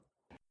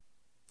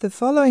The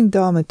following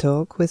Dharma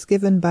talk was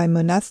given by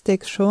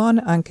Monastic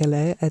Shoan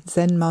Ankele at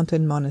Zen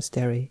Mountain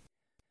Monastery.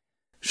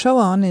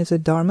 Shoan is a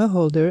Dharma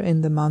holder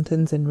in the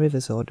Mountains and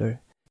Rivers Order.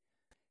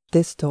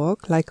 This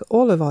talk, like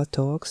all of our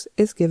talks,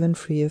 is given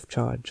free of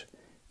charge.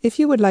 If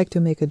you would like to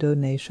make a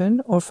donation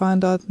or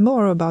find out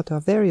more about our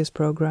various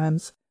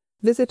programs,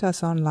 visit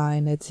us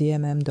online at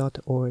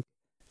zmm.org.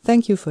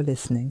 Thank you for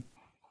listening.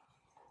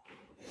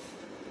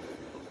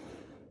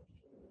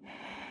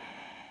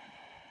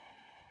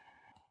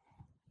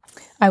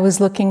 I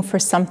was looking for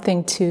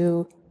something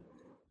to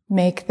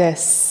make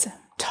this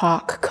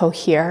talk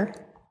cohere,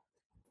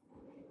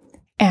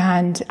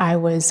 and I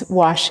was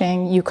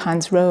washing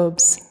Yukon's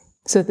robes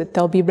so that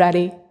they'll be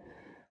ready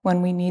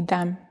when we need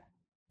them.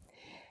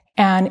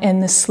 And in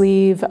the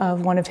sleeve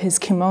of one of his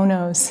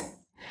kimonos,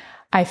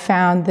 I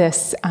found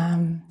this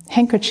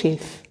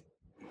handkerchief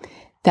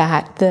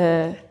that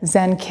the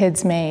Zen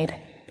kids made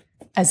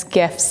as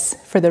gifts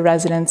for the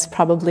residents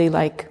probably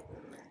like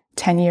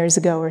 10 years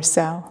ago or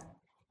so.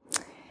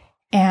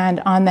 And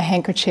on the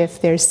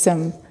handkerchief, there's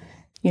some,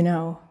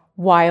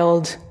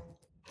 wild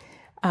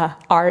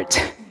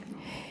art.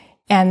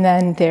 And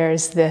then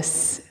there's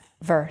this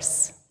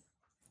verse.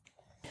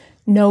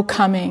 No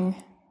coming,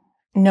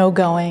 no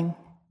going,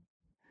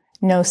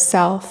 no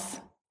self,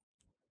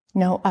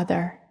 no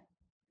other.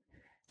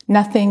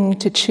 Nothing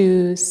to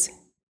choose,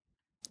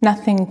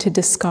 nothing to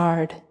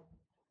discard.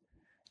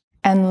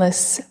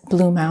 Endless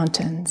blue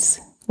mountains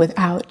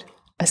without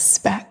a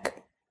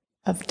speck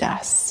of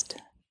dust.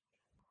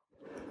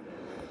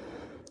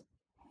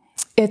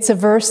 It's a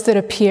verse that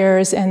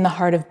appears in the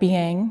Heart of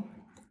Being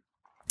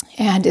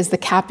and is the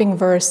capping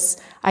verse,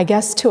 I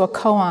guess, to a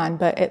koan,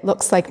 but it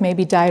looks like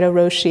maybe Daido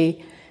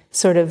Roshi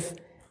sort of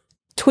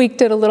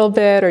tweaked it a little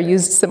bit or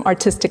used some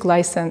artistic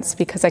license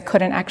because I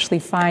couldn't actually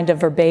find a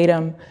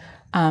verbatim,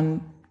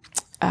 a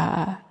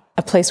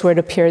place where it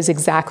appears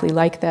exactly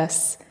like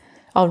this.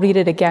 I'll read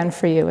it again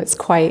for you. It's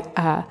quite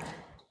a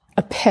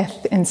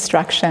pith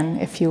instruction,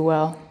 if you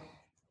will.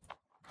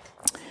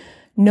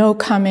 No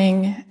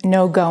coming,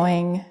 no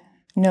going,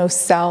 no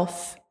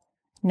self,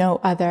 no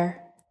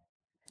other,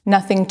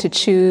 nothing to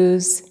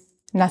choose,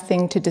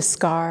 nothing to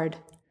discard,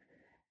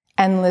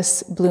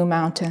 endless blue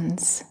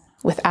mountains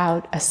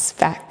without a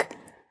speck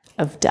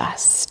of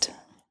dust.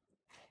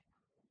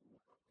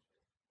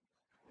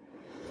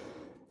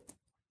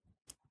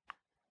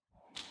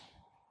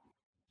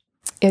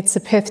 It's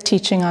a pith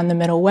teaching on the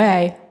middle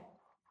way,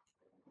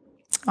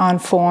 on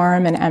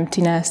form and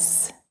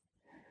emptiness,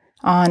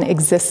 on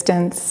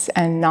existence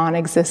and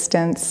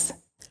non-existence,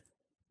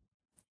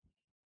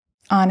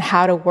 on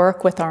how to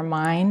work with our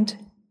mind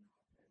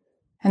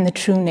and the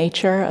true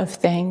nature of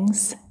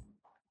things.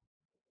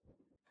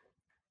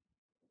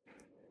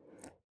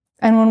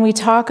 And when we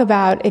talk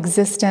about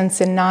existence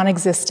and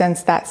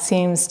non-existence, that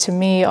seems to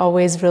me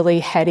always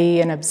really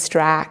heady and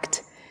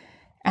abstract.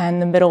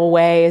 And the middle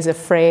way as a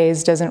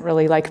phrase doesn't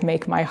really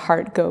make my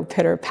heart go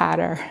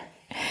pitter-patter.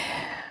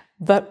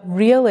 But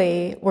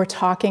really, we're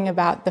talking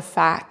about the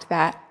fact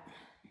that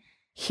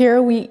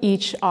here we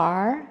each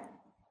are,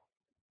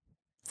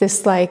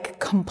 this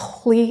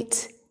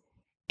complete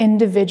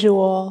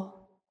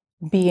individual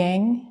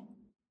being,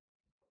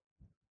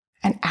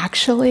 and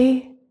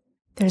actually,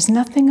 there's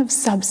nothing of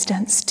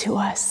substance to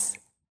us.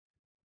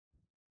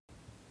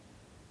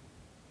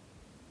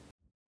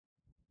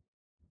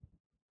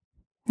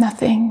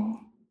 Nothing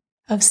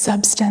of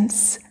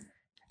substance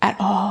at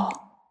all.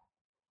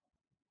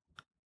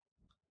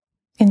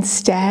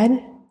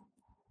 Instead,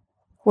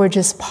 we're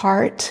just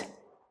part,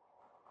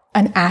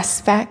 an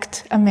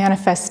aspect, a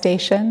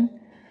manifestation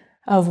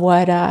of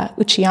what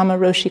Uchiyama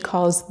Roshi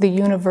calls the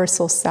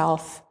universal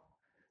self,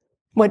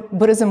 what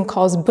Buddhism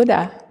calls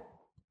Buddha.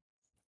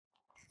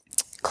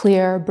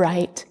 Clear,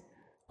 bright,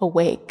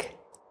 awake.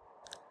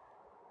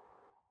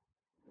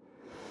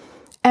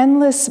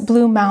 Endless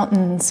blue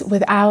mountains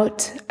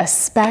without a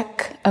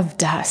speck of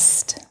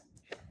dust.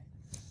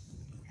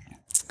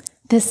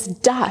 This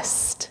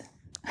dust,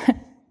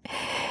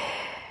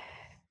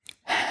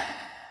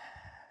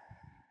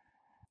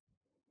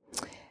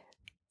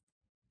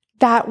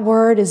 that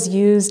word is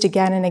used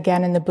again and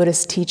again in the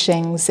Buddhist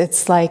teachings.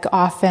 It's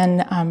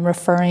often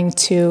referring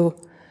to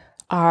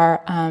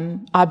our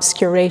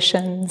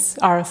obscurations,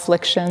 our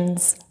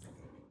afflictions,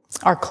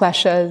 our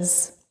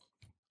kleshas,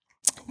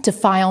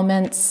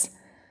 defilements,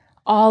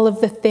 all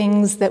of the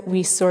things that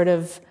we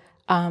that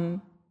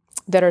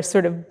are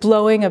sort of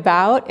blowing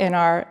about in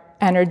our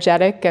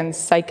energetic and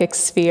psychic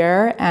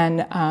sphere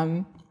and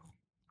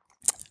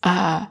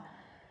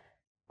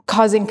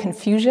causing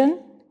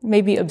confusion,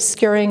 maybe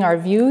obscuring our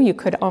view. You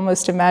could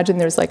almost imagine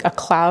there's a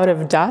cloud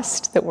of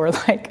dust that we're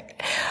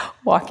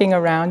walking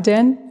around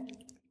in.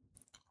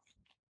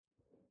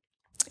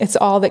 It's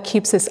all that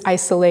keeps us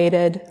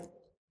isolated,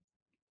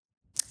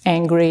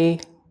 angry,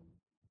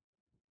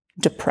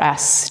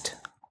 depressed,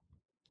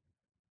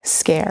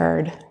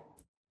 scared,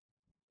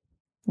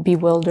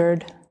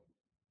 bewildered.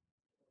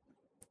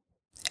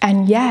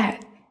 And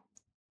yet,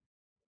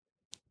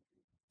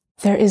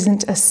 there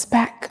isn't a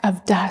speck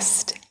of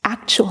dust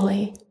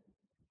actually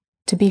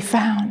to be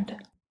found.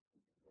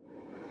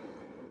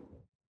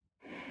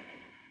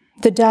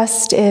 The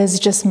dust is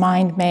just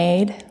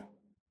mind-made.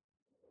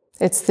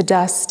 It's the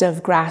dust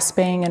of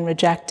grasping and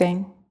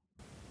rejecting.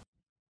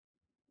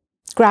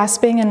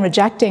 Grasping and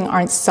rejecting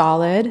aren't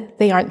solid.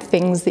 They aren't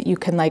things that you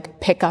can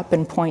pick up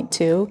and point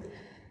to.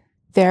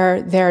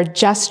 They're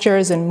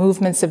gestures and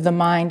movements of the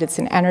mind. It's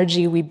an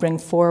energy we bring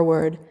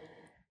forward.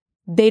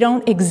 They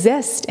don't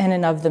exist in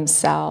and of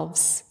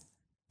themselves.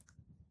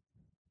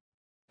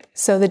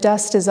 So the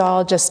dust is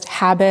all just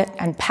habit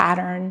and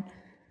pattern,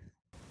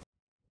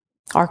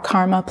 our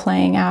karma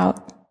playing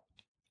out.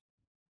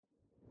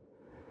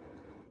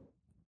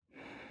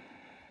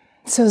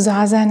 So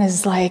Zazen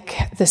is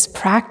like this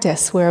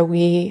practice where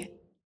we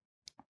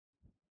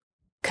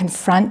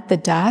confront the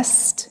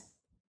dust,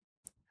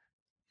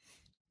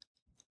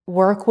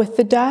 work with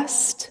the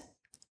dust.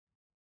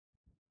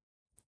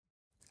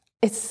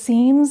 It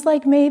seems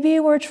like maybe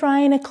we're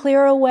trying to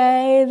clear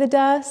away the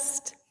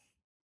dust,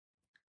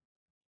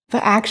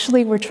 but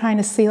actually we're trying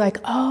to see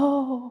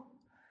oh,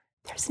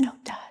 there's no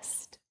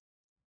dust.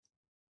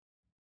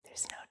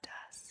 There's no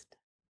dust.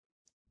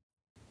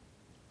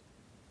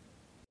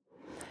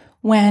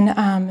 When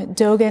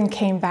Dogen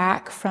came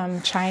back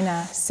from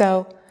China,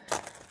 so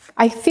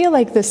I feel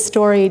like this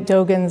story,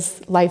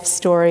 Dogen's life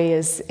story,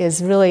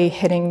 is really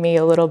hitting me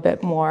a little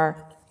bit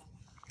more,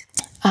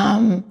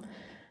 I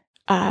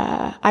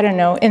don't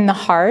know, in the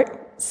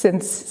heart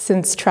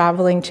since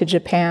traveling to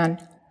Japan,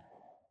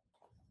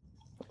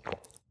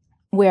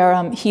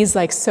 where he's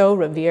so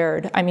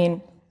revered. I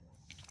mean,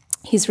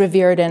 he's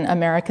revered in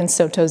American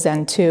Soto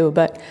Zen too,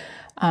 but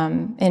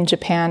in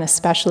Japan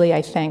especially,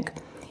 I think.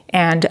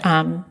 And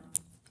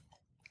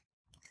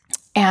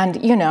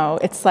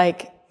it's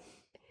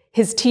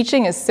his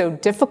teaching is so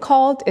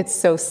difficult, it's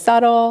so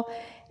subtle,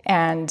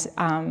 and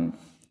I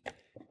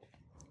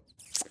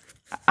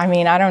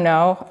don't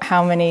know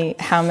how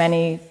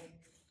many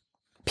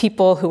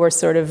people who are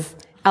sort of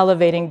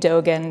elevating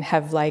Dogen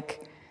have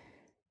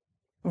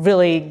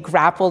really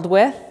grappled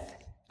with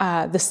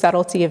the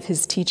subtlety of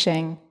his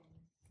teaching.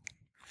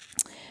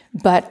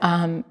 But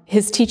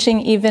his teaching,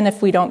 even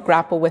if we don't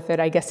grapple with it,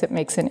 I guess it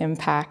makes an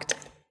impact.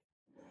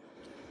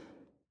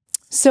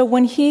 So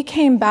when he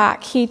came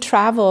back, he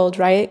traveled,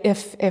 right?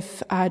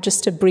 If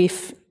just a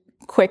brief,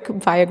 quick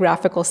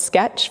biographical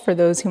sketch for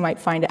those who might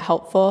find it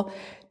helpful.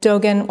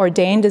 Dogen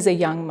ordained as a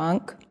young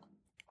monk,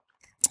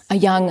 a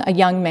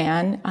young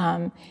man,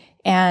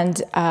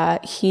 and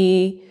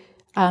he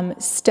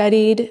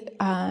studied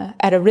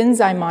at a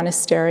Rinzai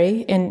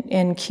monastery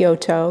in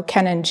Kyoto,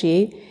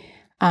 Kennenji,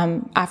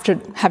 after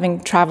having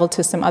traveled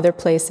to some other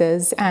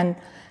places, and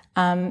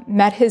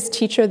met his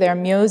teacher there,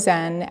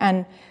 Myozen,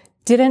 and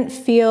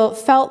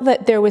felt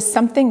that there was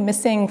something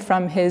missing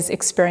from his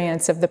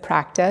experience of the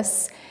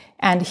practice.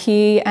 And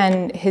he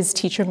and his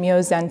teacher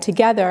Myozen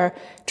together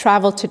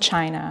traveled to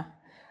China,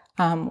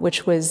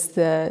 which was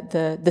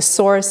the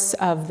source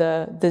of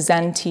the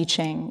Zen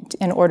teaching,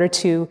 in order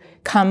to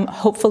come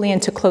hopefully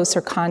into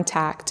closer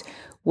contact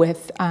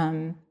with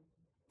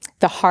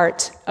the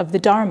heart of the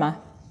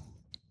Dharma.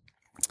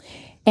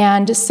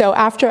 And so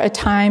after a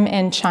time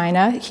in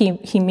China,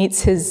 he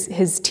meets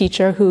his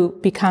teacher, who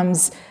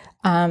becomes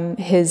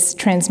his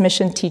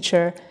transmission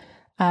teacher,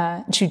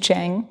 Zhu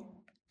Zheng,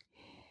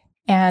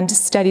 and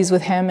studies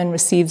with him and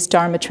receives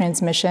Dharma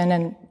transmission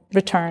and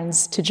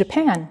returns to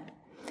Japan.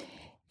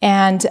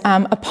 And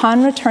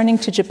upon returning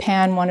to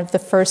Japan, one of the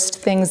first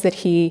things that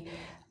he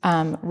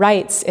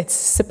writes, it's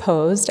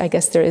supposed, I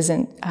guess there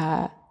isn't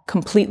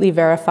completely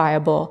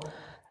verifiable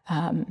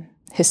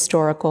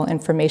historical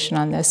information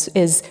on this,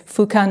 is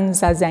Fukan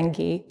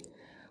Zazengi,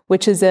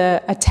 which is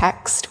a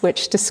text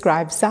which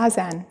describes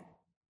Zazen.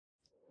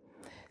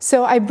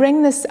 So I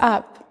bring this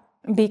up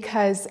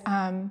because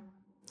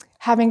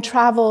having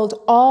traveled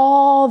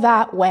all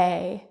that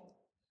way,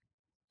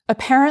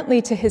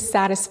 apparently to his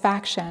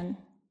satisfaction,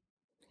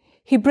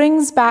 he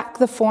brings back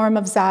the form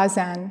of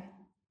Zazen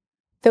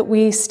that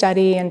we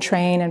study and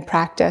train and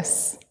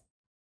practice,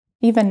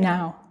 even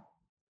now.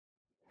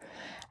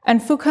 And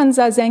Fukan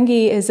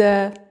Zazengi is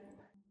a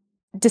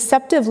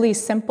deceptively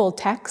simple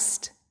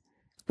text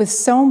with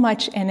so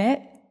much in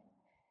it.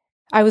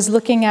 I was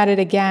looking at it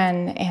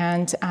again,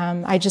 and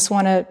I just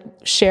want to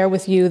share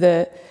with you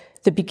the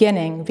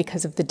beginning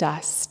because of the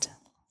dust.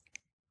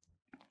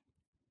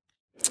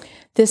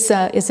 This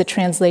is a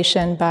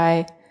translation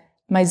by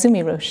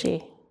Maizumi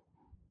Roshi.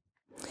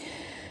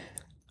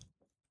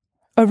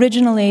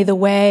 Originally, the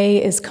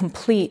way is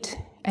complete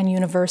and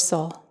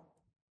universal.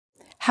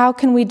 How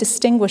can we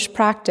distinguish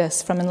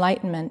practice from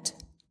enlightenment?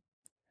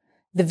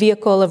 The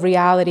vehicle of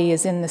reality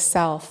is in the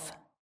self.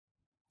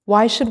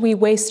 Why should we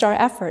waste our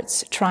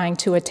efforts trying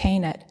to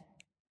attain it?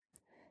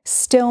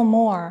 Still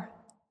more,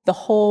 the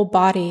whole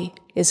body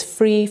is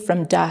free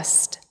from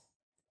dust.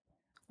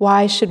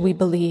 Why should we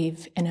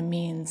believe in a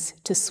means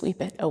to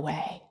sweep it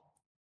away?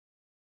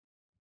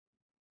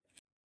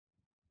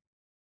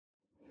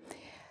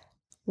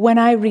 When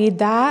I read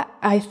that,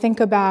 I think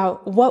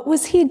about, what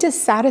was he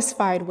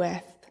dissatisfied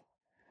with?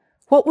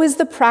 What was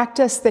the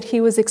practice that he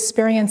was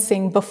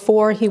experiencing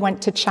before he went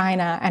to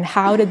China, and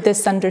how did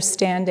this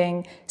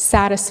understanding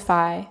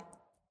satisfy?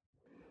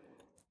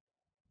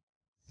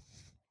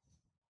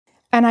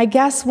 And I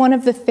guess one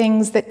of the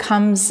things that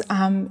comes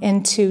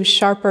into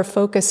sharper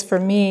focus for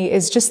me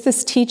is just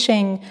this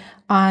teaching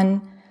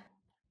on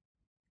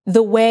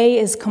the way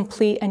is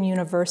complete and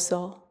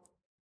universal.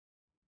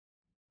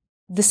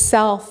 The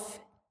self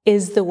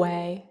is the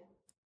way.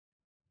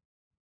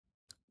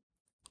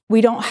 We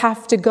don't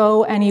have to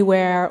go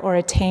anywhere or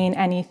attain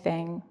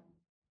anything.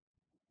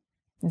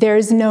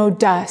 There's no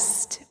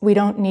dust. We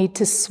don't need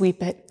to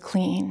sweep it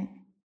clean.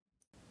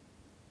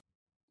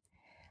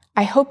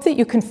 I hope that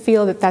you can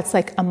feel that that's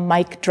like a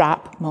mic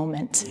drop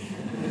moment.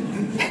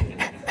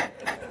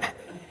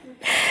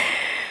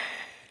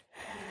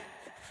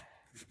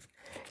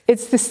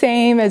 It's the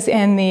same as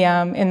in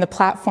the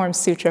Platform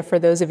Sutra, for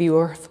those of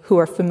you who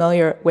are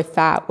familiar with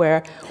that,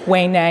 where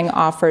Wei Nang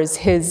offers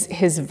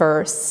his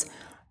verse,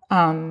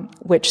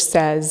 which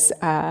says,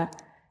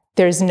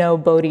 there's no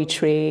Bodhi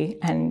tree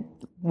and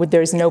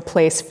there's no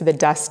place for the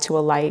dust to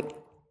alight.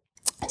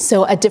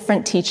 So a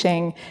different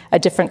teaching, a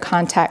different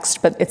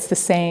context, but it's the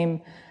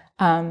same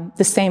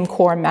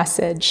core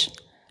message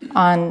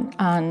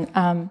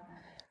on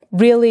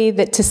really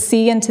that to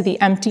see into the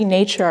empty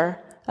nature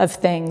of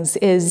things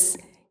is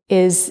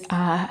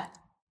the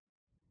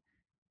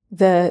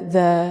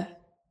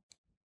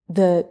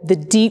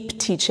deep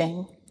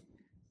teaching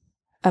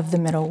of the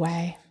middle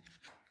way.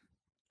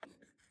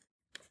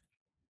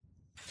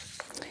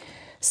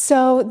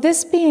 So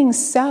this being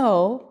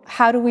so,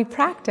 how do we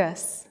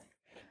practice?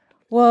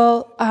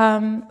 Well,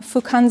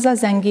 Fukanza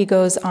Zengi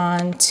goes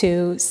on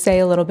to say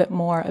a little bit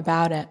more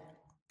about it.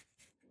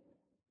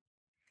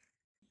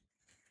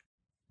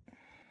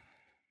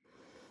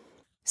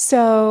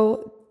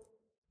 So,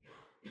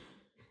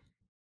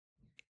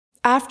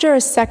 after a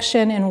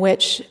section in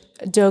which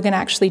Dogen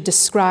actually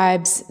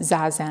describes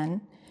Zazen,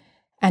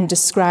 and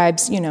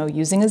describes,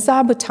 using a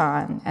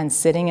zabuton and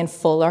sitting in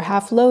full or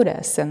half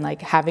lotus and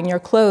like having your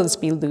clothes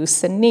be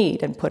loose and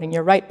neat and putting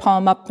your right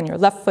palm up on your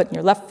left foot and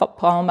your left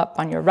palm up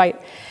on your right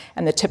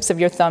and the tips of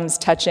your thumbs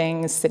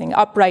touching, sitting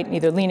upright,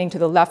 neither leaning to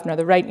the left nor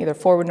the right, neither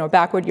forward nor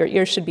backward. Your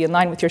ears should be in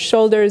line with your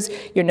shoulders.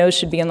 Your nose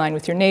should be in line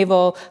with your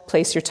navel.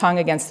 Place your tongue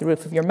against the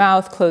roof of your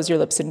mouth. Close your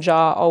lips and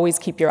jaw. Always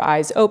keep your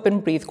eyes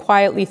open. Breathe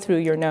quietly through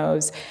your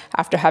nose.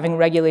 After having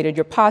regulated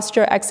your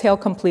posture, exhale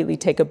completely.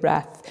 Take a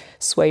breath.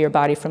 Sway your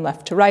body from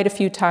left to right a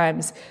few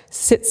times.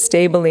 Sit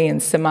stably in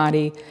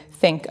samadhi.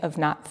 Think of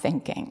not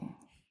thinking.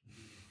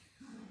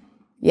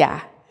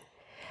 Yeah.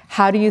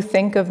 How do you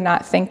think of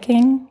not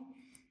thinking?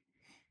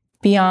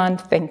 Beyond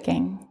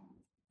thinking.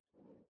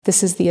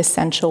 This is the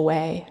essential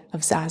way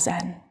of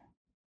Zazen.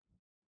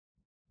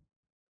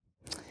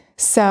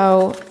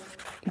 So,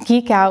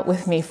 geek out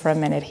with me for a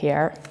minute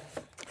here.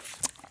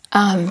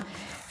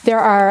 There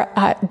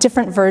are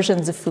different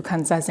versions of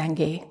Fukanza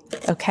Zengi,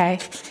 okay?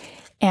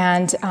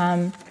 And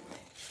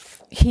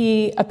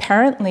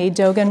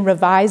Dogen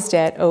revised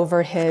it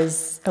over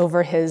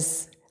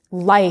his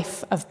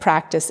life of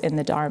practice in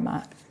the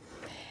Dharma.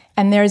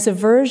 And there's a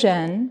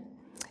version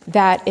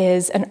that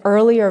is an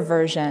earlier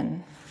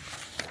version.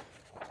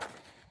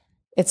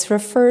 It's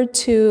referred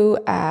to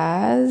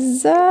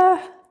as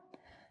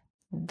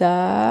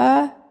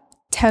the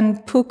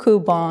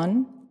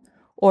Tenpuku-bon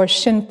or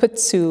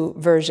Shinputsu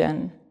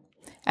version.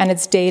 And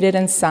it's dated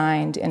and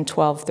signed in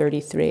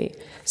 1233.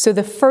 So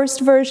the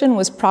first version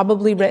was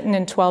probably written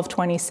in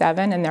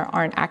 1227, and there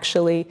aren't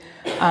actually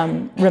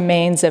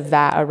remains of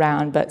that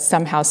around, but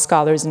somehow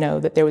scholars know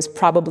that there was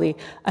probably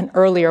an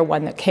earlier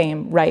one that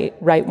came right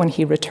when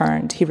he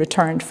returned. He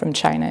returned from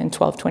China in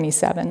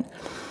 1227.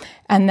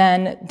 And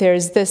then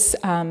there's this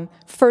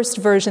first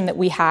version that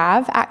we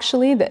have,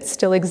 actually, that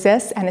still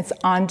exists, and it's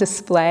on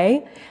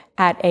display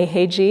at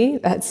heady.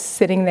 That's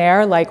sitting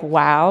there like,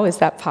 wow, is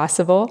that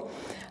possible?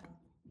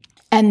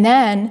 And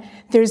then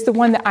there's the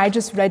one that I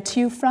just read to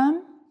you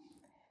from,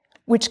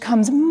 which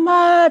comes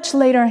much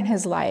later in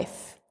his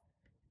life,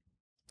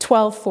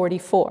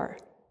 1244,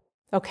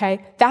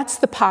 okay? That's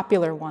the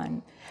popular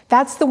one.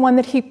 That's the one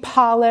that he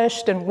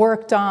polished and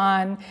worked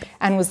on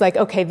and was like,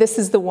 okay, this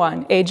is the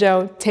one.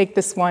 Eijo, take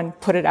this one,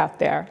 put it out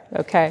there,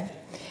 okay?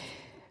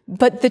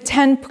 But the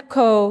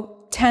Tenpuku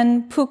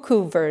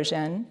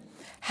version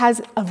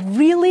has a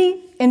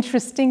really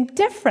interesting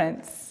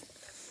difference.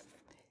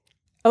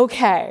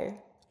 Okay.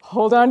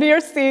 Hold on to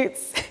your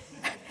seats.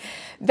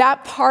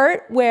 That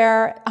part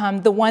where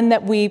the one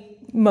that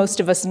most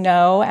of us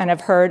know and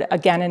have heard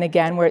again and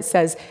again, where it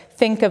says,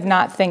 think of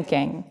not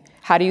thinking.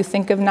 How do you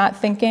think of not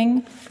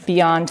thinking?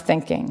 Beyond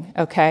thinking,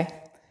 okay?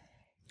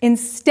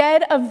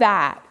 Instead of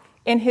that,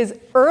 in his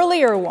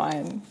earlier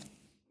one,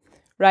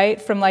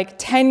 right, from like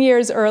 10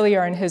 years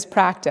earlier in his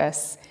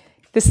practice,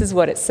 this is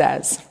what it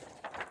says.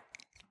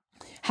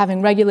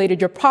 Having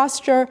regulated your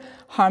posture,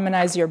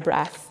 harmonize your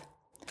breath.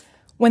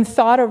 When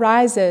thought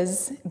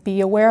arises, be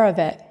aware of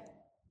it.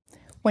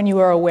 When you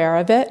are aware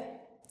of it,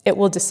 it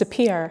will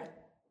disappear.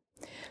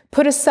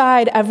 Put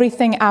aside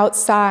everything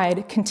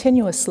outside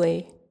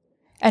continuously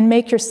and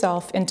make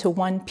yourself into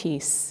one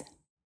piece.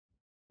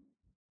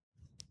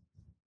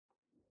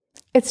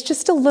 It's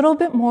just a little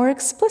bit more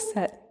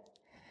explicit.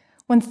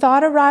 When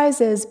thought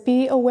arises,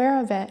 be aware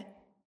of it.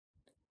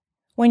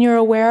 When you're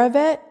aware of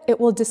it, it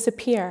will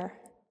disappear.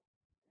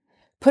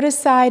 Put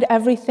aside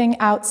everything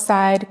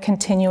outside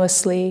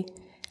continuously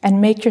and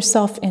make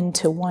yourself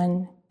into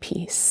one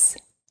piece.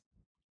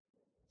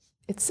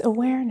 It's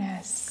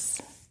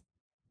awareness.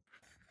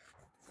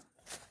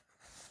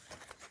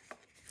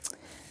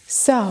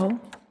 So,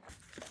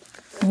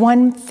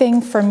 one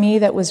thing for me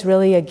that was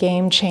really a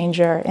game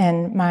changer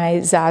in my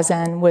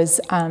Zazen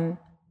was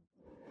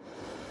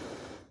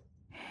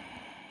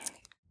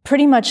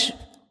pretty much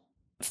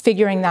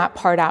figuring that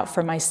part out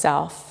for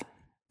myself.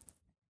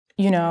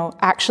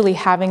 Actually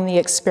having the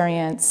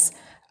experience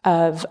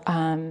of,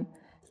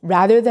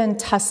 rather than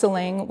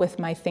tussling with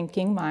my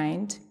thinking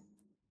mind,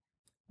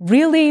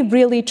 really,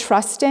 really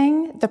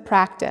trusting the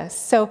practice.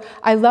 So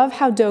I love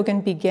how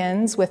Dogen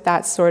begins with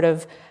that sort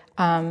of,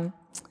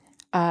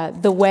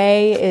 the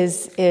way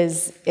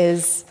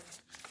is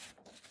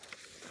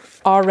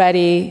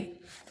already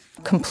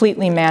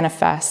completely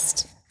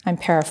manifest. I'm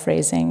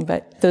paraphrasing,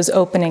 but those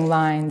opening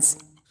lines.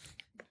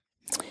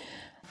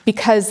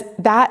 Because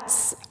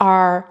that's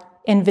our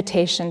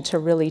invitation to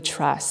really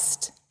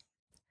trust.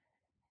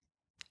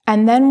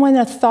 And then when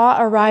a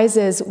thought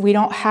arises, we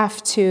don't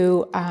have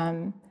to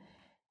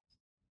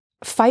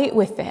fight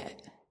with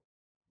it.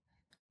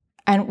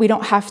 And we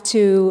don't have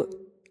to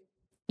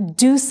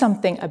do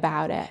something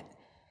about it.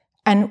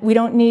 And we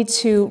don't need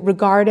to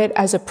regard it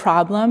as a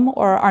problem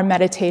or our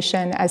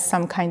meditation as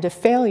some kind of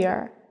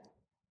failure.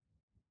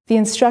 The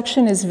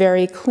instruction is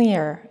very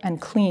clear and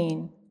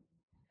clean.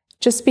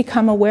 Just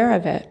become aware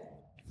of it.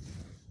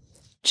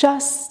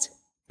 Just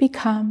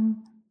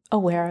become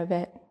aware of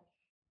it.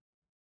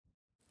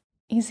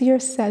 Easier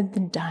said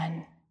than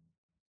done.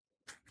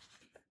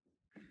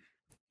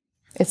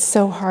 It's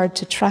so hard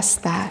to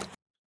trust that.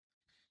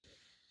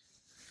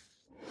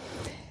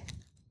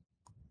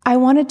 I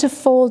wanted to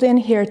fold in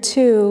here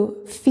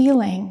too,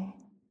 feeling.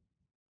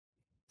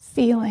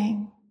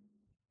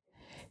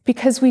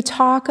 Because we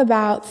talk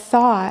about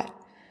thought,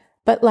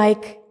 but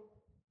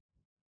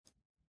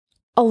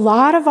a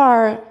lot of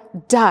our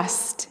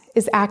dust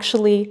is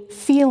actually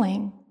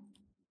feeling.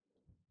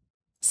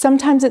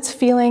 Sometimes it's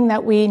feeling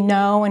that we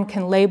know and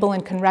can label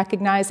and can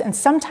recognize, and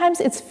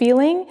sometimes it's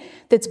feeling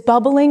that's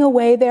bubbling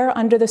away there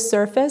under the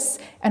surface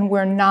and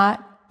we're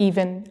not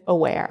even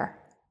aware.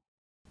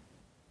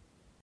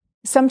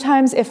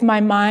 Sometimes if my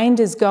mind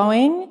is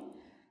going,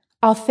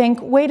 I'll think,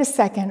 wait a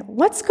second,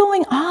 what's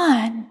going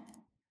on?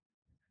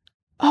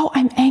 Oh,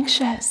 I'm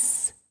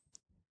anxious.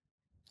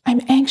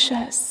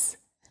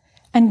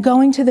 And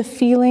going to the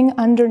feeling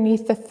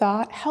underneath the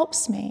thought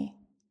helps me.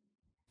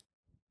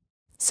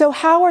 So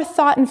how are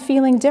thought and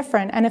feeling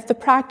different? And if the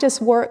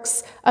practice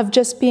works of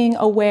just being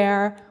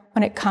aware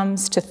when it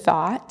comes to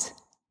thought,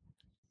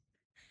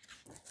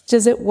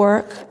 does it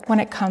work when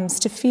it comes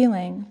to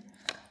feeling?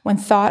 When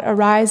thought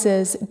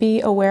arises, be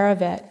aware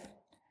of it.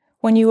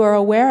 When you are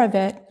aware of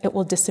it, it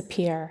will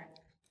disappear.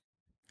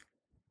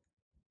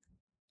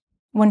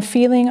 When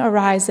feeling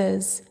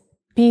arises,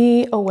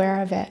 be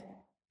aware of it.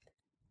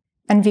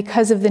 And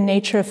because of the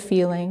nature of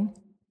feeling,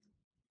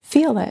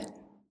 feel it.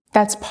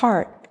 That's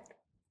part.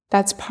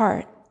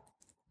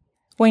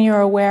 When you're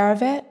aware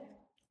of it,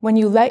 when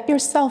you let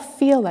yourself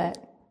feel it,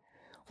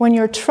 when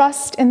your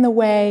trust in the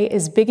way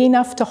is big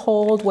enough to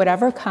hold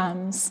whatever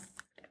comes,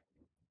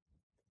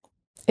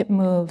 it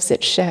moves,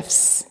 it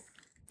shifts,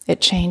 it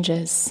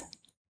changes.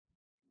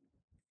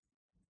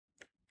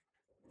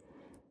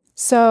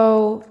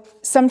 So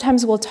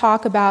sometimes we'll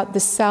talk about the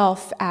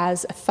self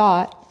as a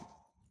thought.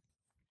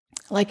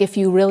 Like if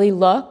you really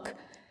look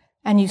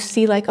and you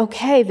see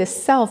okay, the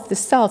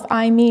self,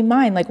 I, me,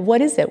 mine,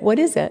 what is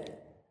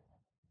it?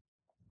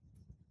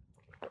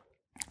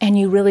 And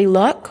you really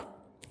look,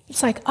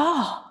 it's I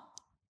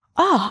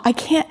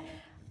can't,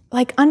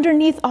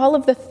 underneath all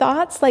of the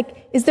thoughts,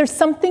 is there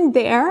something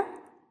there?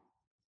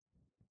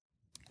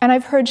 And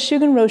I've heard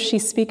Shugen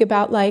Roshi speak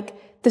about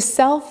the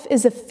self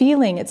is a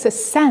feeling, it's a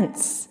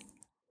sense.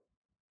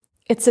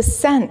 It's a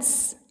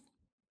sense.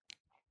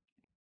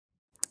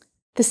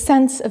 The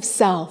sense of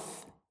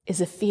self is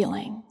a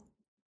feeling.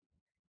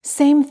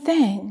 Same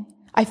thing.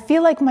 I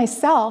feel like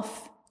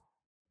myself.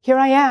 Here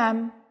I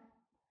am.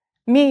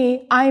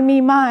 Me, I,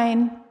 me,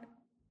 mine.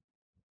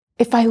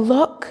 If I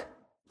look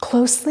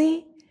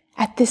closely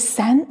at this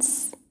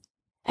sense,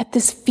 at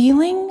this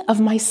feeling of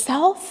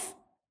myself,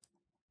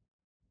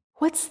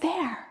 what's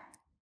there?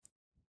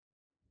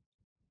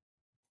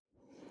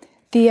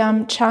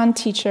 The Chan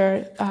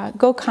teacher,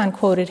 Gokhan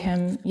quoted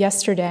him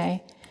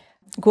yesterday,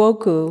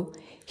 Guoku.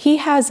 He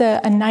has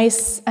a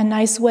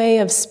nice way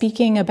of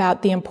speaking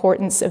about the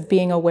importance of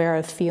being aware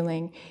of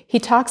feeling. He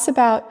talks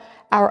about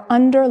our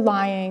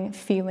underlying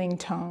feeling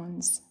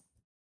tones.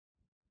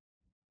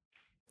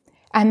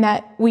 And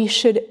that we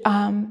should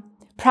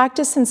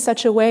practice in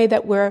such a way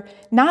that we're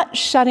not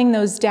shutting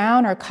those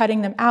down or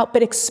cutting them out,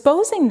 but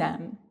exposing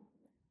them,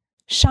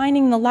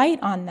 shining the light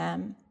on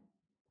them.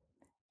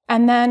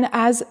 And then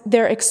as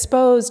they're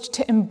exposed,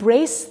 to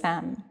embrace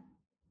them,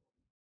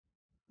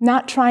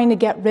 not trying to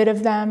get rid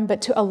of them, but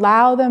to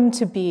allow them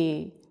to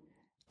be,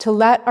 to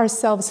let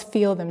ourselves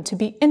feel them, to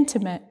be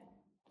intimate.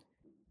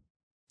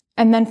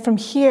 And then from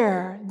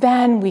here,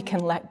 then we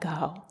can let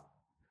go.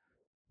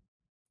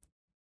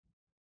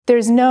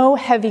 There's no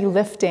heavy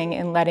lifting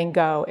in letting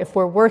go. If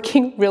we're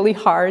working really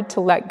hard to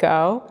let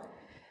go,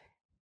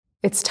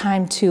 it's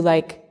time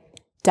to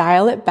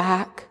dial it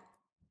back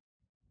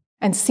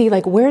and see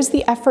where's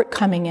the effort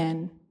coming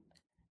in?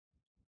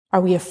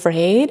 Are we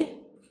afraid?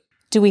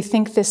 Do we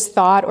think this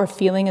thought or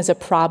feeling is a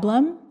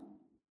problem?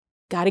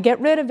 Got to get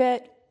rid of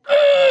it.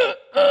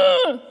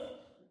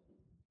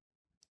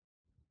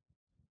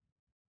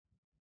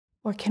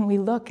 Or can we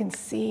look and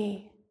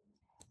see,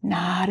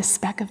 not a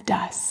speck of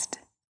dust?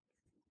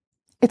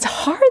 It's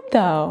hard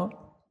though.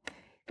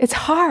 It's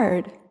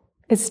hard.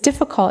 It's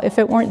difficult. If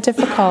it weren't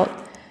difficult,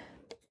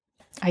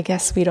 I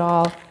guess we'd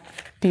all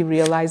be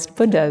realized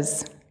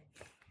Buddhas.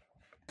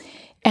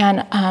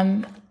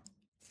 And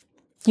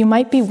you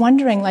might be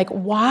wondering,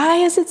 why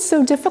is it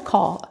so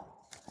difficult?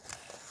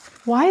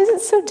 Why is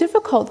it so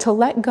difficult to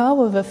let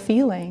go of a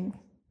feeling?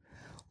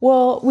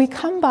 Well, we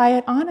come by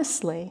it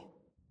honestly.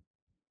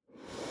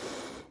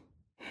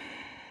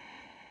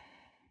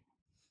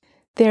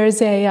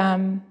 There's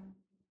a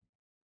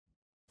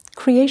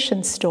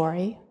creation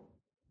story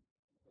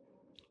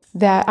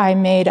that I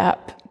made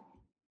up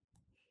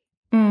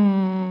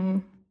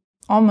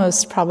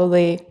almost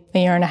probably a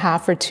year and a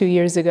half or 2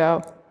 years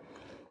ago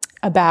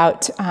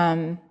about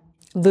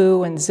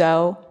Lu and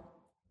Zoe,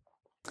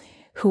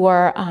 who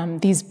are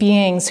these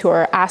beings who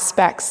are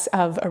aspects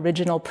of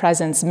original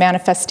presence,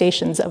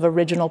 manifestations of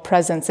original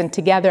presence, and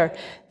together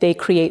they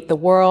create the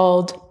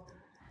world,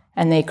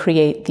 and they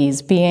create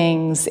these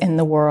beings in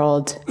the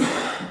world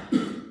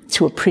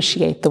to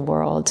appreciate the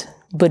world,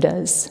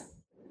 Buddhas.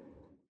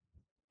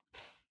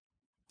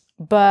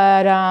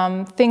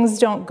 But things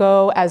don't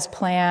go as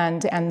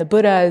planned, and the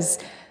Buddhas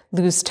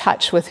lose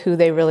touch with who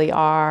they really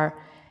are,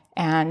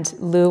 and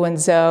Lu and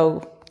Zoe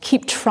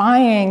keep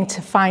trying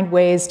to find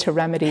ways to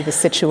remedy the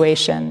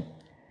situation.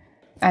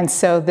 And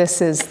so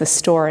this is the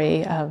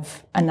story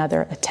of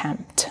another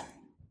attempt.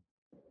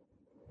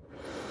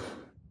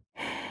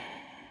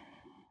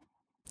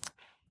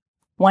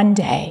 One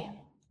day,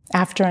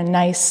 after a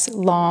nice,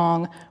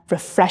 long,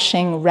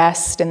 refreshing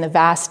rest in the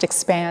vast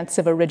expanse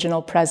of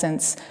original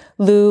presence,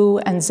 Lu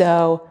and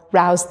Zoe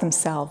roused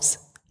themselves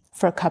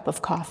for a cup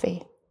of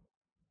coffee.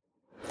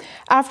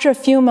 After a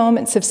few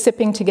moments of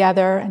sipping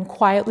together and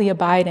quietly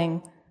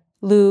abiding,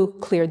 Lu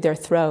cleared their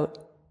throat.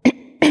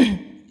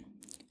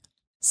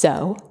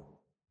 Zoe,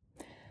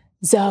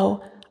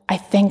 I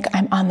think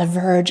I'm on the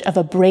verge of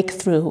a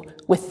breakthrough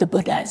with the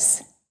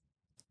Buddhas.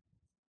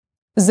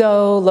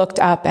 Zoe looked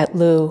up at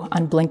Lu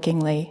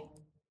unblinkingly,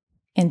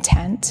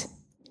 intent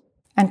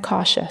and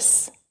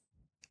cautious.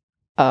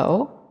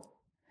 Oh?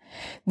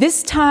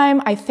 This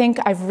time, I think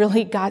I've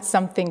really got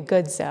something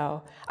good,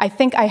 Zoe. I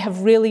think I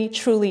have really,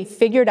 truly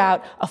figured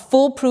out a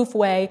foolproof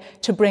way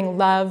to bring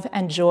love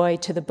and joy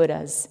to the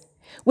Buddhas.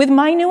 With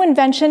my new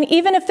invention,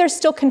 even if they're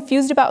still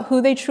confused about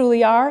who they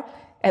truly are,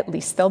 at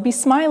least they'll be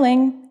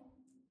smiling.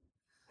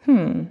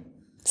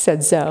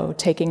 Said Zoe,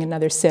 taking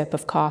another sip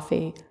of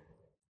coffee.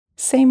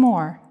 Say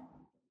more.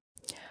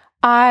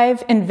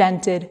 I've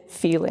invented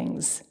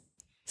feelings,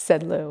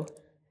 said Lu.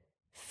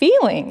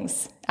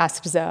 Feelings?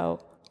 Asked Zoe.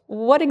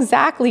 What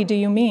exactly do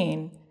you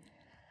mean?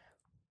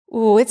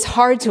 Ooh, it's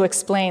hard to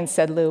explain,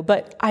 said Lu,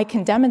 but I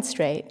can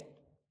demonstrate.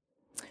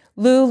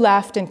 Lu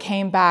left and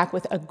came back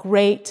with a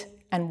great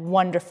and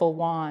wonderful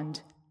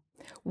wand.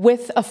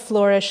 With a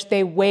flourish,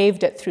 they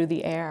waved it through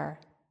the air.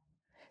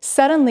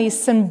 Suddenly,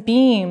 some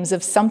beams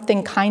of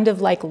something kind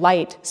of like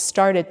light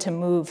started to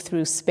move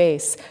through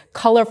space,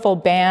 colorful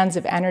bands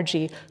of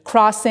energy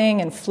crossing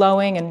and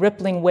flowing and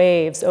rippling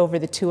waves over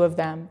the two of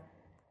them.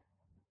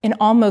 In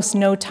almost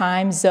no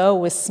time, Zoe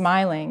was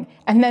smiling,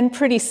 and then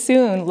pretty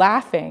soon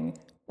laughing.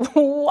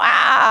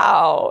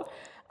 Wow!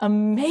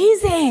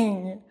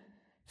 Amazing!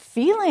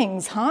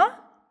 Feelings, huh?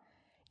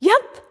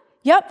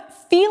 Yep,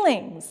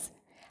 feelings.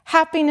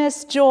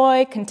 Happiness,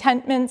 joy,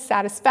 contentment,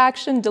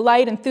 satisfaction,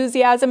 delight,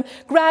 enthusiasm,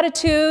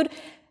 gratitude,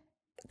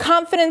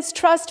 confidence,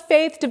 trust,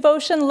 faith,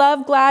 devotion,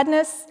 love,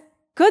 gladness.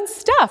 Good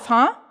stuff,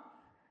 huh?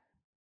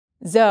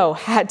 Zoe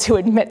had to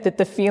admit that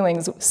the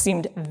feelings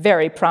seemed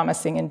very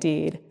promising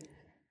indeed.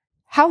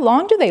 How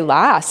long do they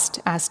last?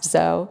 Asked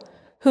Zoe,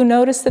 who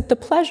noticed that the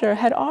pleasure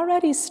had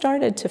already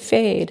started to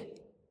fade.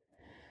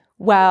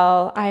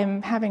 Well,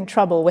 I'm having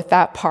trouble with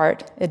that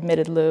part,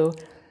 admitted Lu.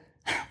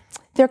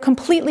 They're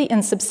completely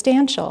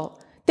insubstantial.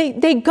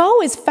 They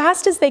go as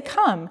fast as they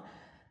come.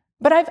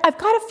 But I've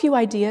got a few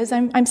ideas.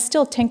 I'm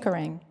still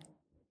tinkering.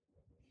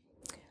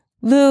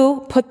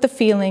 Lu put the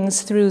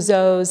feelings through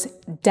Zoe's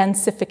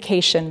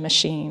densification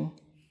machine.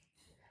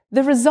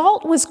 The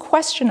result was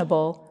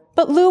questionable,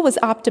 but Lu was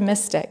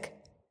optimistic.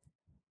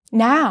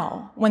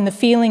 Now, when the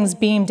feelings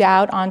beamed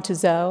out onto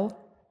Zoe,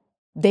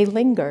 they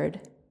lingered.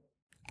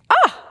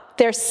 Ah,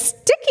 they're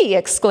sticky,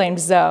 exclaimed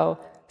Zoe.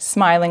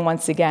 smiling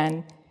once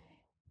again.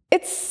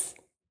 It's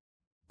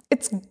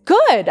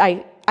good,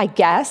 I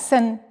guess,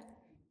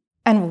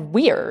 and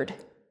weird.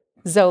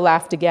 Zoe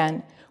laughed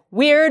again.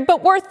 Weird,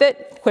 but worth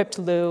it, quipped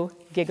Lou,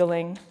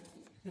 giggling.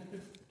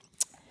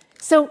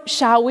 So,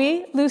 shall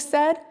we? Lou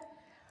said.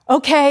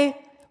 Okay,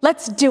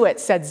 let's do it,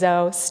 said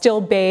Zoe,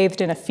 still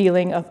bathed in a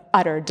feeling of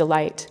utter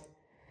delight.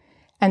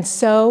 And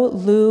so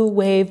Lou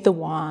waved the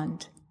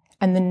wand,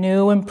 and the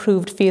new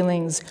improved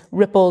feelings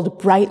rippled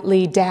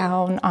brightly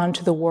down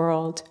onto the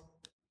world.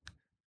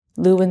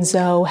 Lou and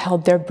Zoe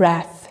held their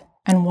breath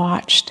and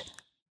watched.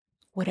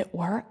 Would it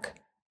work?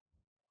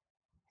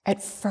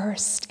 At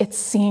first, it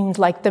seemed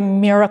like the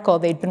miracle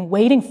they'd been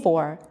waiting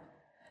for.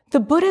 The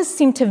Buddhas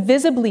seemed to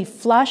visibly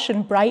flush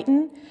and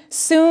brighten.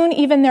 Soon,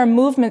 even their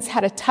movements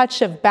had a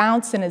touch of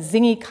bounce and a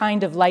zingy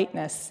kind of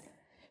lightness.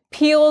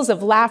 Peals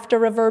of laughter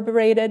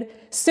reverberated.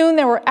 Soon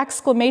there were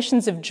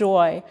exclamations of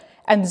joy,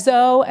 and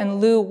Zoe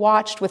and Lou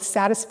watched with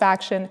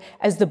satisfaction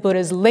as the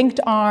Buddhas linked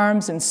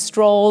arms and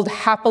strolled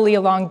happily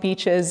along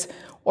beaches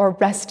or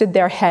rested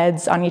their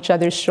heads on each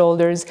other's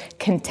shoulders,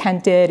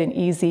 contented and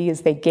easy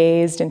as they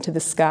gazed into the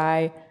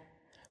sky.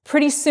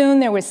 Pretty soon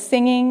there was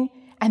singing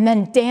and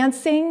then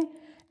dancing.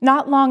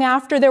 Not long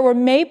after, there were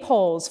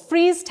maypoles,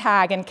 freeze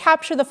tag, and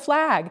capture the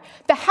flag.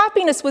 The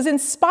happiness was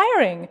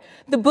inspiring.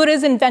 The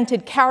Buddhas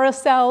invented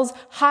carousels,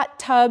 hot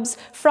tubs,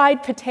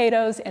 fried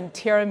potatoes, and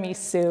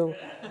tiramisu.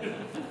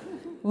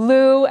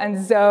 Lou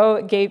and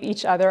Zoe gave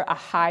each other a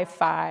high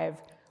five.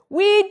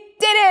 We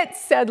did it,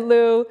 said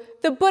Lou.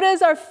 The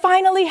Buddhas are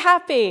finally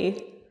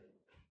happy.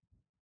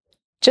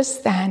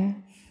 Just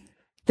then,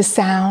 the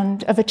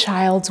sound of a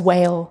child's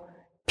wail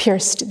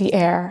pierced the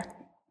air.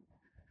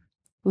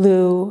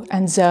 Lou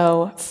and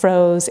Zoe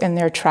froze in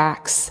their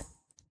tracks,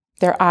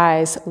 their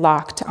eyes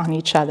locked on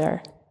each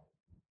other.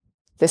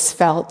 This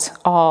felt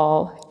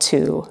all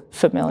too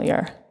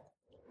familiar.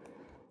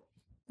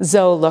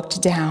 Zoe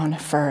looked down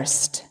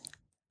first.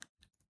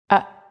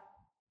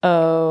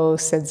 Uh-oh,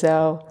 said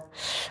Zoe.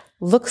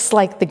 Looks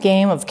like the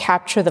game of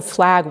capture the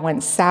flag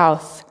went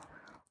south.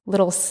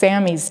 Little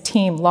Sammy's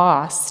team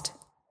lost.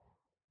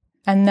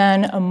 And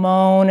then a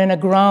moan and a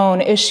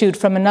groan issued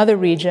from another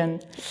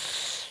region.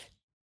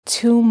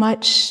 Too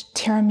much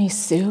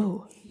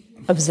tiramisu,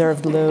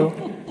 observed Lou.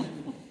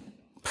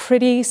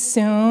 Pretty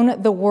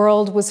soon, the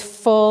world was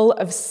full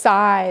of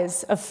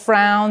sighs, of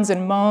frowns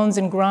and moans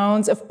and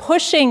groans, of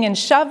pushing and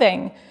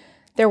shoving.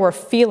 There were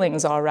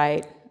feelings, all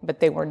right,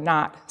 but they were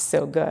not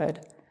so good.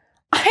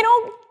 I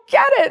don't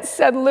get it,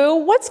 said Lou.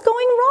 What's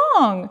going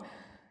wrong?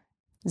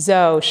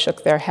 Zoe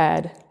shook their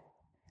head.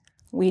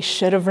 We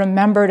should have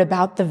remembered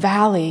about the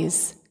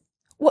valleys.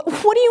 What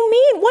do you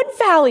mean? What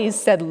valleys?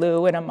 Said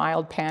Lou in a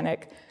mild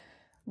panic.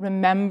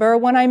 Remember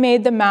when I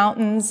made the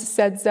mountains,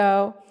 said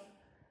Zoe.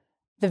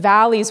 The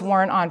valleys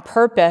weren't on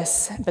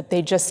purpose, but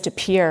they just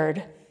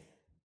appeared.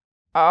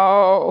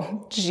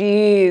 Oh,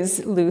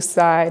 geez, Lou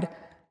sighed.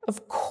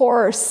 Of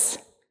course.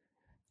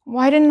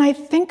 Why didn't I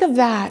think of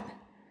that?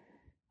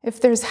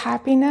 If there's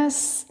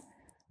happiness,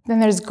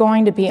 then there's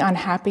going to be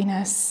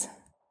unhappiness.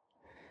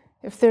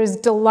 If there's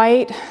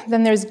delight,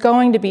 then there's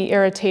going to be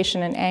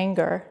irritation and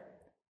anger.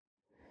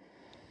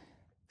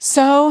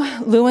 So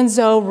Lou and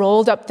Zoe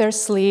rolled up their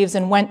sleeves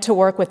and went to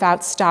work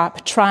without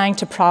stop, trying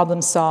to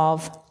problem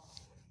solve.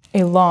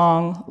 A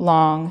long,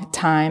 long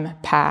time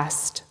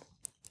passed.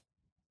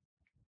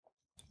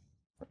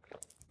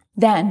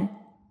 Then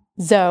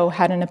Zoe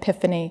had an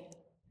epiphany.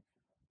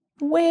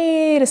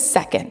 Wait a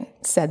second,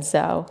 said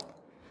Zoe.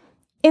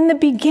 In the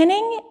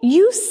beginning,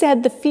 you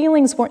said the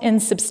feelings were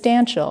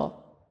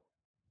insubstantial.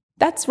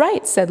 That's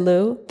right, said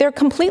Lou. They're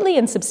completely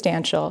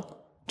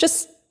insubstantial,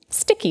 just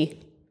sticky.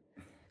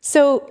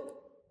 So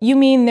you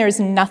mean there's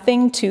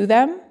nothing to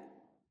them?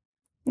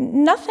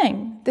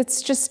 Nothing.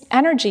 It's just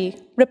energy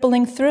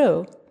rippling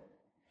through.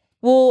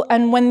 Well,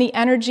 and when the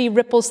energy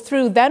ripples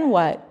through, then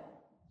what?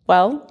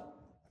 Well,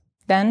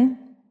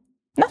 then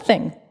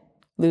nothing,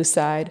 Lou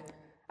sighed.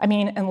 I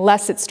mean,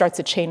 unless it starts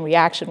a chain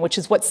reaction, which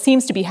is what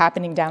seems to be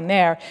happening down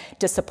there.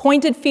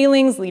 Disappointed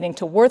feelings leading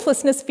to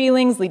worthlessness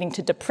feelings, leading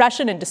to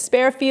depression and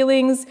despair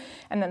feelings.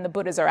 And then the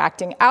Buddhas are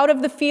acting out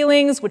of the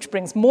feelings, which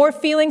brings more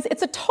feelings.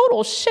 It's a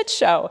total shit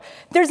show.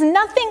 There's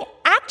nothing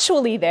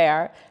actually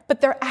there,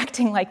 but they're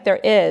acting like there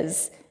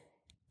is.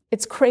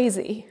 It's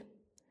crazy.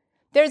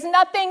 There's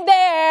nothing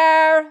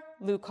there,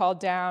 Lou called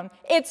down.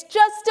 It's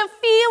just a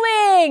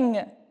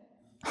feeling.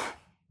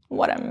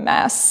 What a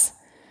mess.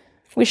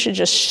 We should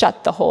just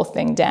shut the whole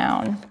thing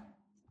down.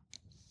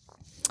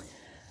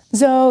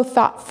 Zoe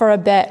thought for a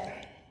bit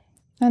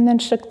and then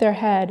shook their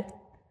head.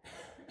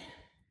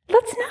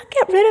 Let's not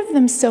get rid of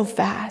them so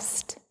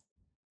fast.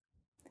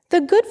 The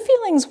good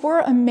feelings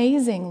were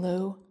amazing,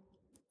 Lou.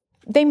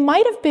 They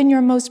might have been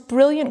your most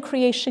brilliant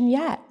creation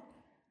yet.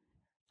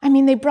 I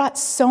mean, they brought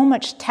so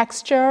much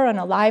texture and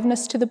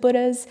aliveness to the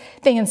Buddhas.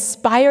 They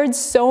inspired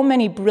so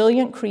many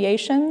brilliant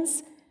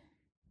creations.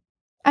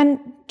 And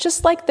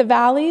just like the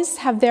valleys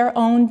have their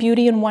own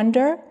beauty and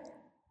wonder,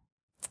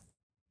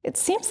 it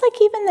seems like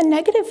even the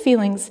negative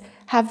feelings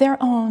have their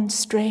own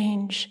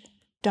strange,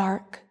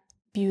 dark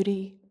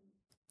beauty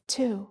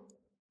too.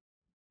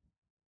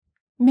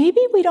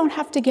 Maybe we don't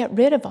have to get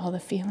rid of all the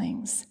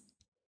feelings.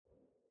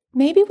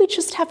 Maybe we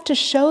just have to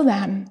show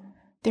them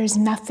there's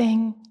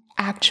nothing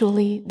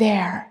actually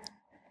there.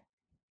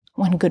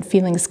 When good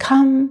feelings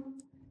come,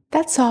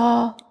 that's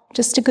all,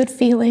 just a good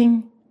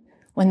feeling.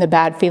 When the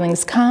bad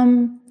feelings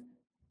come,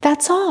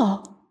 that's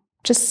all,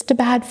 just a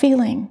bad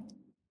feeling.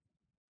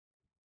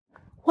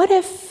 What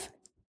if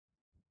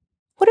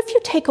you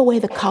take away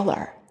the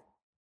color?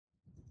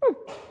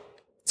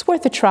 It's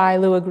worth a try,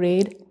 Lou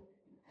agreed.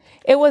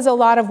 It was a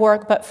lot of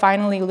work, but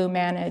finally Lou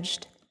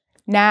managed.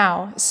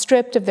 Now,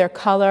 stripped of their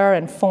color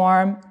and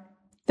form,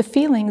 the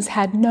feelings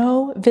had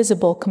no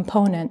visible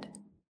component.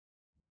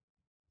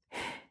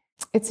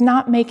 It's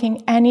not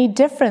making any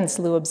difference,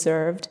 Lou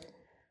observed.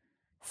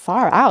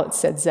 Far out,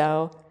 said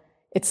Zoe.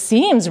 It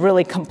seems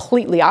really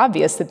completely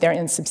obvious that they're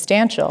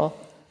insubstantial,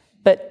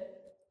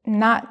 but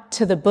not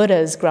to the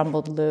Buddhas,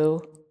 grumbled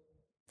Lou.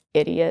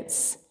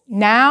 Idiots.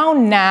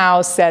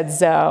 Now, said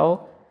Zoe.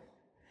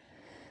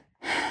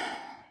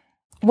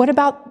 What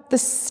about the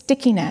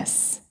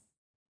stickiness?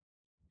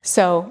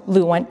 So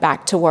Lou went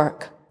back to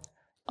work.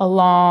 A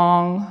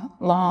long,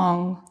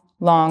 long,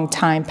 long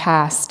time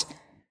passed.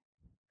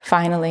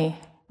 Finally,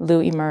 Lou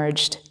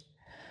emerged.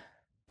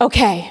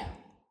 Okay,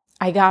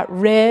 I got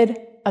rid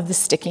of the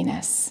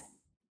stickiness.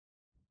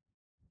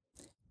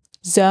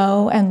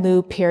 Zoe and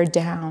Lou peered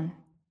down.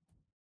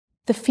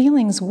 The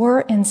feelings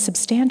were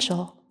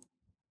insubstantial.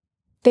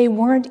 They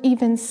weren't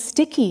even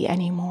sticky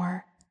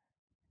anymore.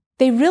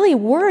 They really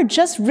were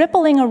just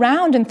rippling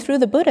around and through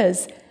the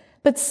Buddhas,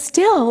 but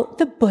still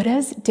the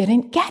Buddhas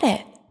didn't get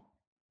it.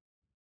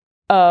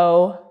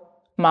 Oh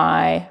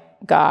my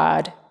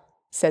God,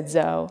 said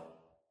Zoe.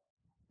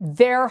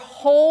 They're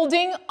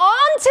holding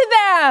on to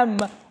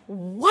them.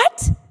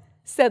 What?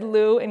 Said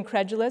Lou,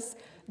 incredulous.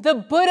 The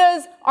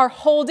Buddhas are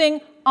holding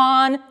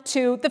on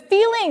to the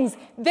feelings.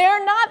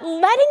 They're not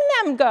letting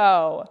them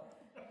go.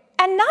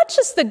 And not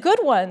just the good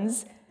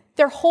ones,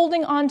 they're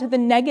holding on to the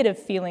negative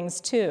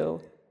feelings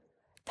too.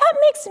 That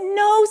makes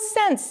no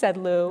sense, said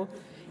Lou.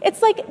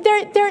 It's like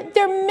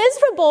they're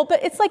miserable,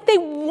 but it's like they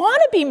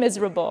want to be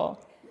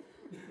miserable.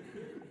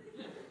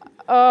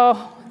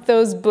 Oh,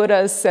 those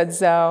Buddhas, said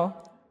Zoe.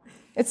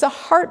 It's a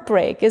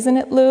heartbreak, isn't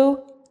it, Lou?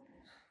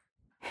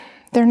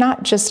 They're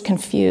not just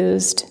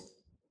confused.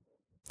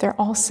 They're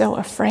also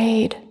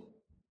afraid.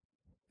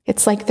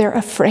 It's like they're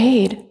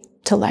afraid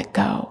to let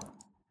go.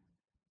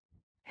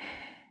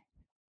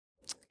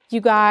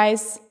 You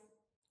guys,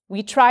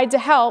 we tried to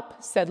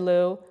help, said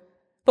Lou,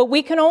 but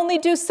we can only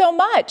do so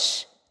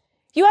much.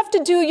 You have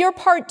to do your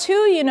part too,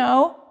 you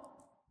know.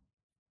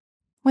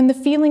 When the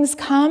feelings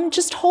come,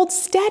 just hold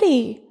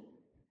steady.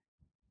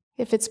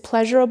 If it's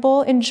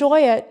pleasurable,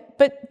 enjoy it,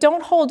 but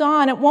don't hold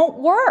on, it won't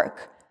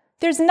work.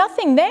 There's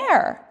nothing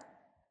there.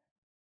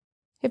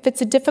 If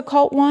it's a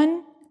difficult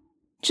one,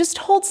 just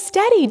hold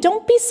steady.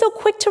 Don't be so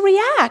quick to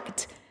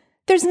react.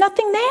 There's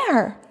nothing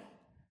there.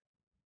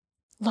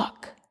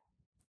 Look,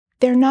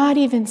 they're not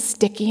even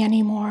sticky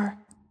anymore.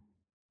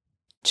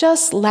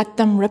 Just let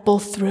them ripple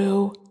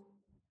through.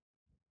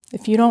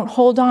 If you don't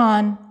hold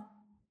on,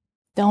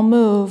 they'll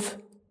move.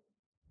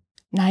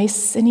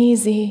 Nice and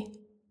easy.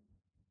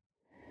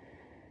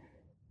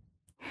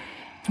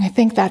 I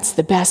think that's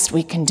the best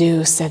we can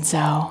do, said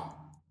Zoe.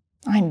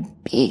 I'm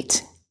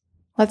beat.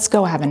 Let's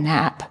go have a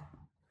nap.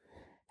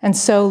 And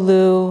so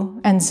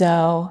Lou and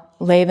Zoe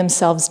lay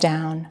themselves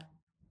down,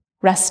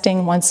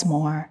 resting once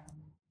more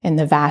in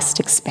the vast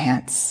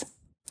expanse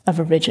of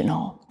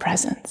original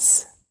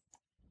presence.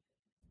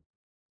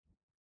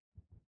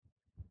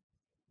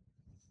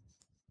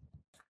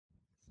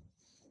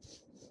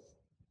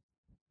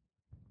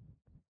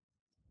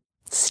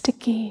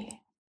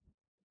 Sticky,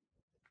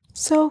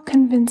 so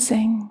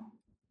convincing.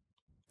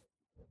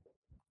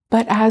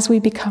 But as we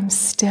become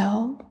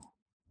still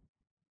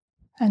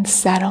and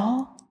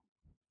settle,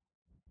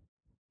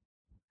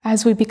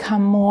 as we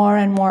become more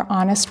and more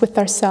honest with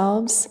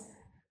ourselves,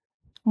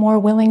 more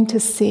willing to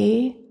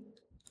see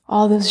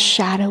all those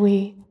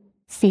shadowy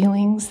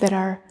feelings that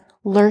are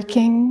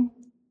lurking,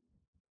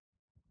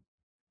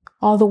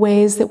 all the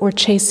ways that we're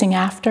chasing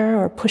after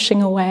or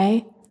pushing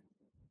away,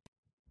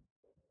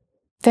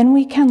 then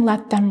we can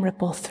let them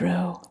ripple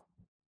through.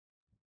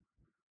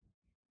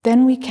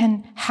 Then we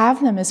can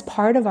have them as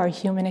part of our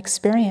human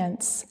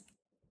experience.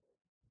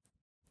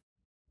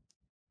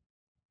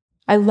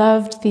 I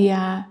loved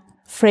the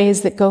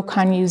phrase that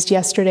Gokhan used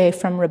yesterday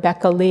from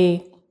Rebecca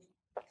Lee.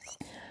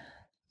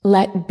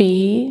 Let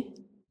be,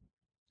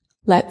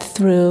 let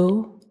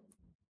through,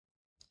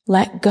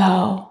 let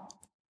go.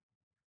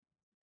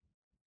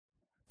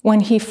 When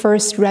he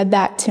first read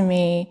that to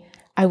me,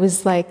 I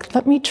was like,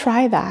 let me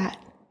try that.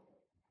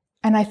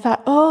 And I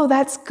thought, oh,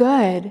 that's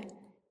good.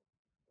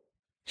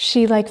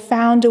 She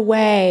found a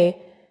way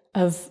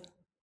of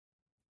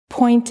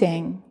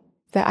pointing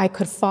that I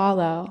could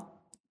follow.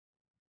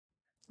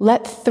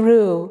 Let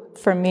through,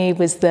 for me,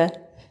 was the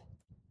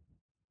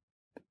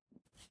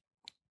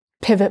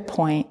pivot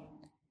point.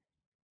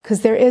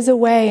 Because there is a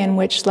way in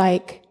which,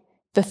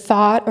 the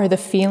thought or the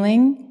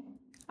feeling,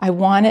 I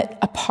want it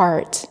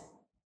apart.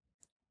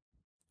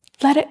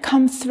 Let it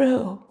come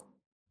through.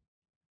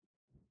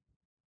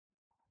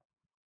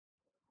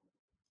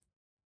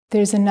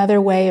 There's another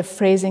way of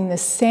phrasing the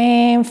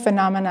same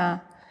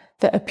phenomena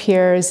that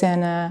appears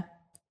in a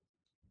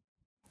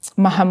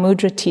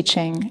Mahamudra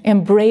teaching.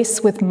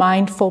 Embrace with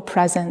mindful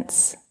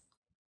presence.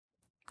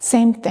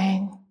 Same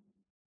thing.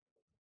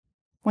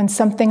 When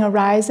something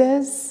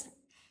arises,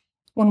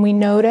 when we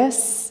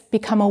notice,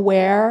 become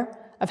aware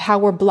of how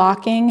we're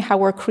blocking, how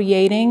we're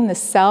creating the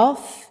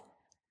self,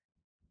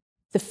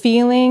 the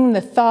feeling,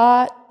 the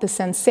thought, the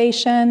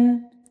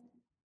sensation,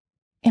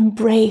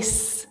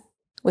 embrace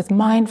with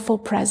mindful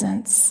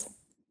presence.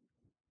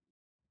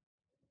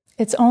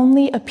 It's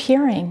only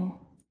appearing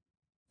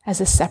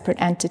as a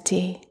separate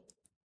entity.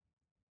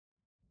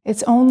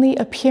 It's only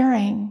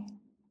appearing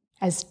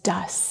as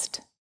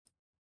dust.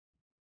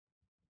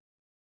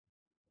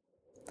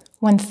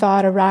 When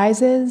thought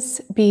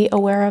arises, be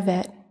aware of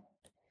it.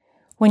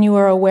 When you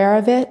are aware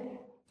of it,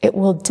 it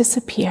will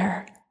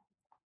disappear.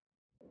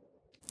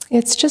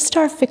 It's just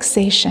our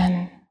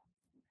fixation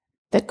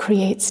that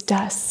creates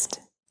dust.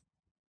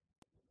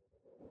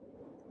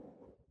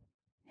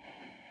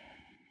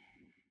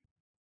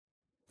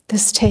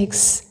 This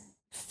takes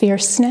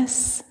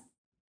fierceness,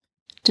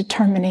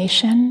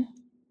 determination,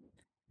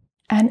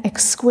 and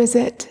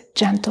exquisite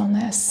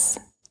gentleness.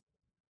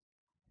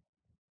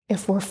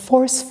 If we're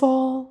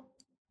forceful,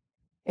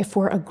 if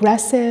we're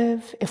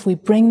aggressive, if we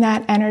bring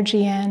that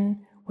energy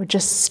in, we're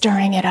just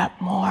stirring it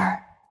up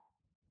more.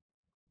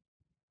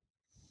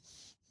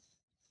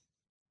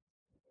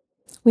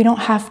 We don't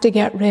have to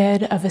get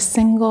rid of a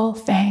single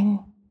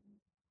thing.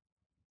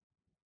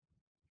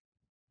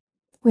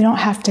 We don't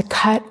have to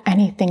cut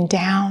anything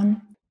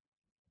down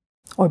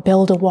or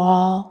build a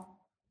wall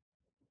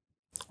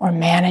or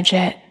manage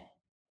it.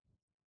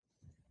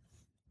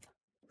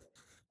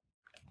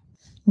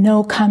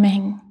 No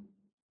coming,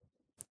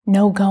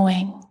 no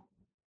going,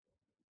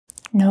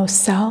 no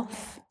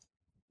self,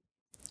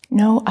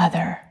 no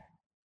other,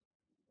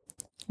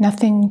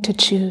 nothing to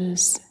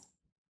choose,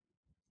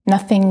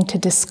 nothing to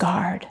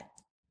discard.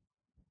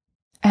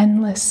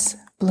 Endless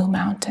blue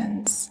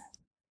mountains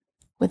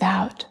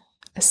without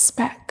a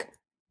speck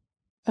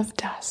of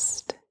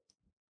dust.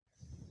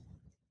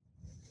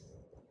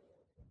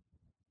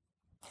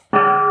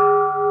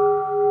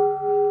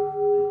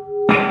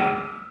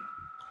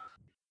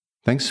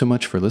 Thanks so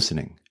much for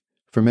listening.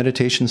 For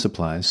meditation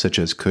supplies such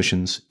as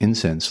cushions,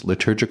 incense,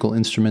 liturgical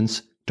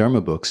instruments,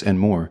 Dharma books, and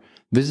more,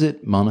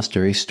 visit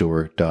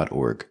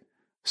monasterystore.org.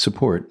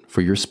 Support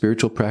for your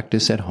spiritual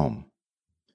practice at home.